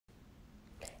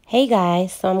Hey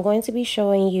guys, so I'm going to be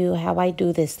showing you how I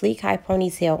do this sleek high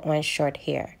ponytail on short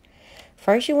hair.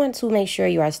 First, you want to make sure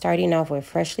you are starting off with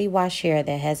freshly washed hair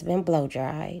that has been blow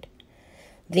dried.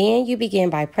 Then you begin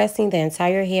by pressing the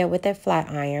entire hair with a flat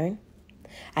iron.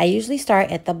 I usually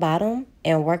start at the bottom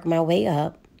and work my way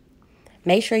up.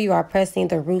 Make sure you are pressing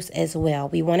the roots as well.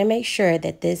 We want to make sure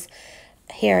that this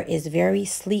hair is very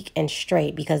sleek and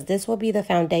straight because this will be the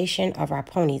foundation of our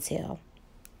ponytail.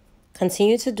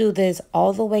 Continue to do this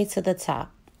all the way to the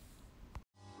top.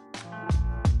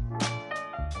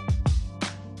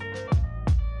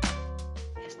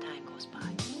 As time goes by.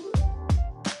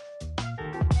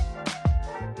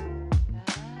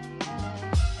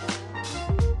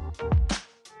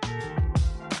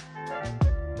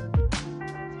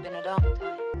 It's been a long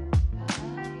time.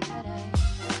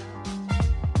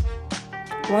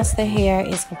 Once the hair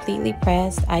is completely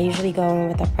pressed, I usually go in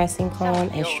with a pressing comb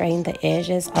and straighten the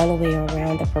edges all the way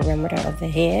around the perimeter of the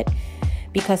head.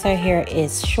 Because her hair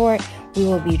is short, we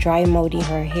will be dry molding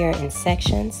her hair in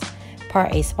sections.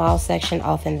 Part a small section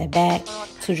off in the back.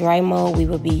 To dry mold, we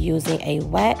will be using a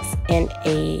wax and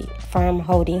a firm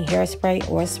holding hairspray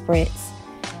or spritz.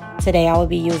 Today I will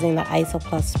be using the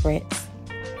Isoplus spritz.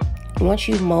 Once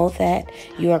you mold that,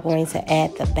 you are going to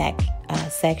add the back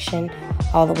section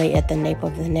all the way at the nape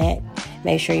of the neck.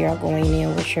 Make sure you're going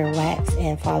in with your wax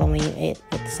and following it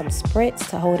with some spritz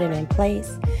to hold it in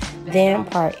place. Then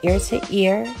part ear to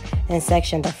ear and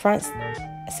section the front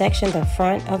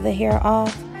of the hair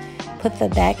off. Put the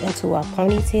back into a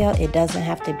ponytail. It doesn't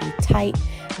have to be tight,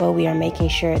 but we are making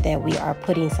sure that we are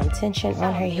putting some tension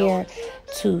on her hair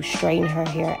to straighten her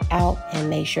hair out and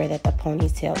make sure that the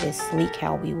ponytail is sleek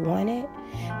how we want it.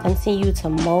 Continue to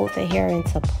mold the hair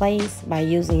into place by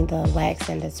using the wax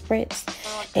and the spritz.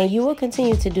 And you will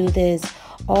continue to do this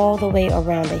all the way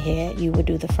around the head. You will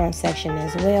do the front section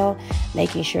as well,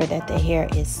 making sure that the hair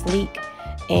is sleek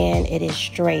and it is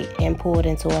straight and pulled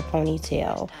into a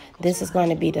ponytail. This is going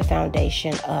to be the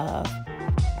foundation of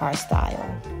our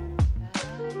style.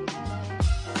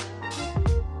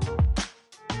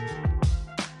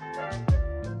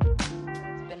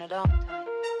 It's been a long time.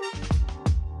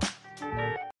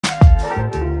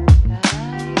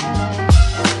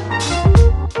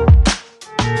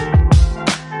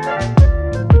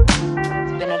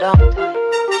 It's been a long time.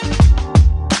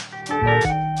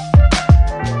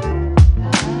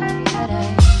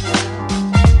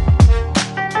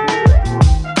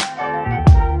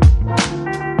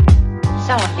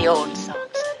 Some of the old songs.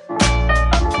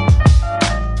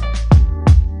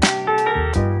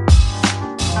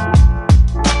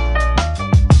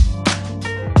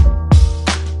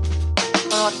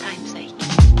 For all time's sake.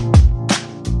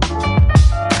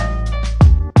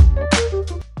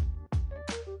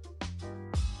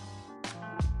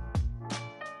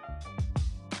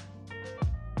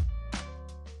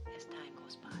 As time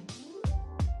goes by.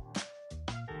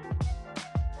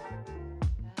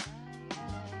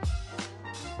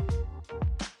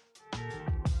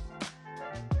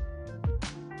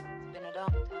 It's been a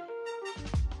long time.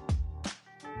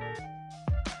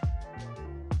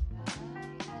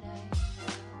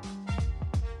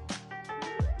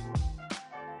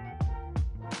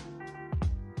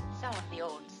 Some of the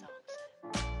old songs.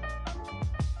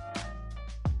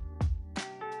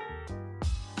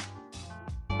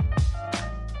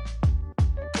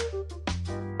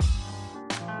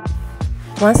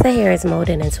 Once the hair is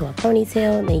molded into a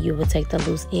ponytail, then you will take the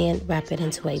loose end, wrap it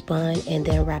into a bun, and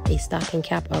then wrap a stocking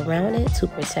cap around it to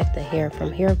protect the hair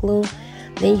from hair glue.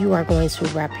 Then you are going to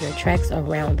wrap your tracks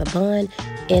around the bun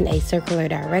in a circular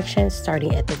direction,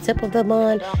 starting at the tip of the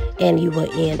bun, and you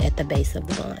will end at the base of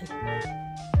the bun.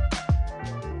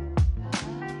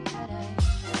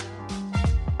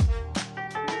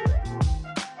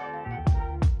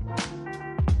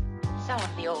 Some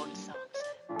of the old songs.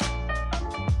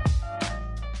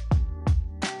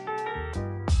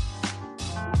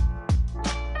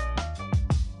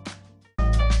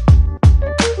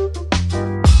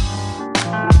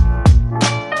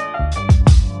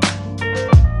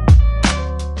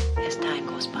 As time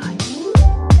goes by.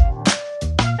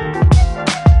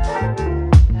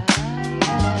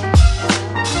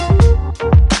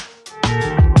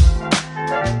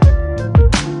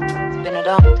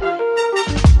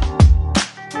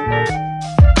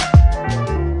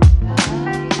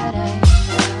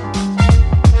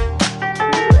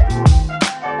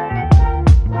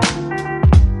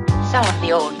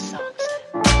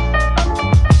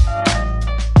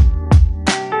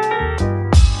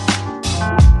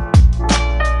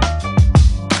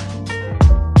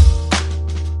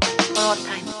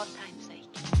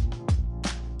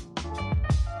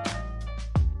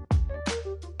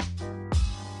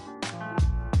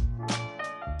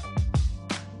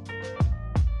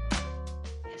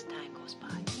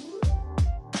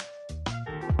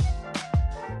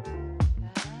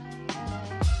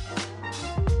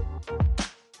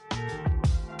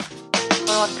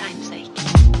 For old time's sake.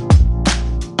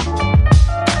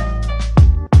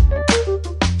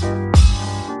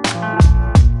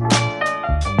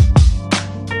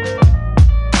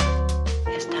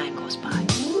 As time goes by.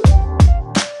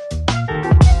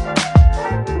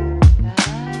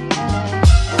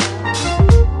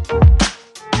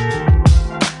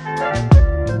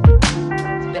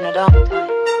 It's been a long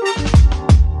time.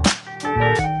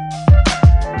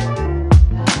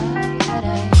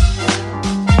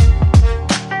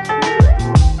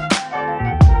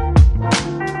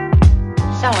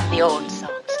 Some of the old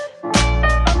songs.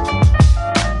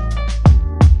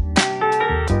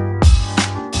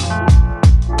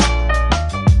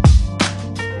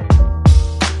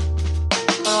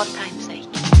 For old time's sake.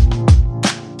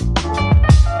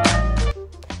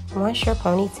 Once your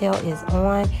ponytail is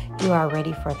on, you are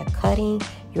ready for the cutting.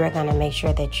 You are going to make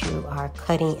sure that you are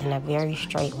cutting in a very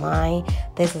straight line.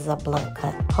 This is a blunt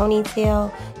cut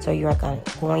ponytail, so you are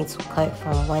going to cut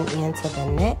from one end to the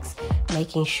next,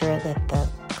 making sure that the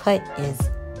cut is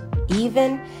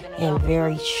even and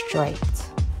very straight.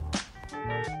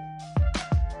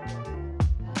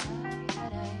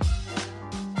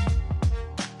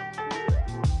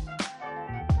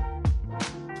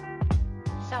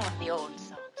 Some of the old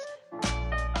songs.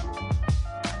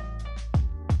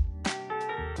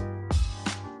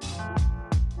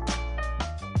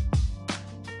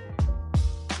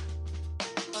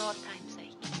 For old time's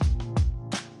sake.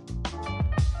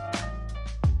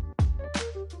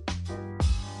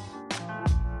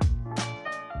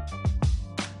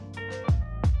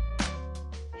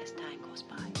 As time goes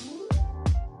by.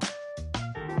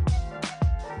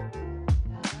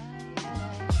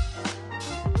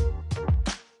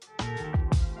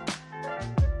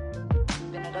 It's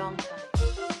been a long time.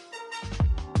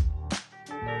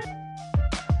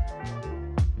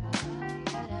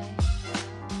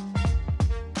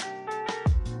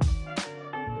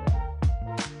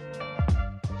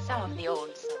 Some of the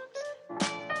old songs.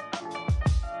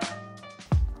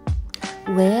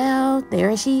 Well,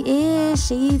 there she is.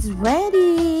 She's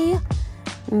ready.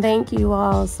 Thank you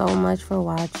all so much for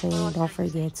watching. Don't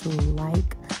forget to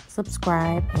like,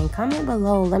 subscribe, and comment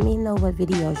below. Let me know what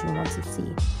videos you want to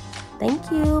see.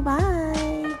 Thank you. Bye.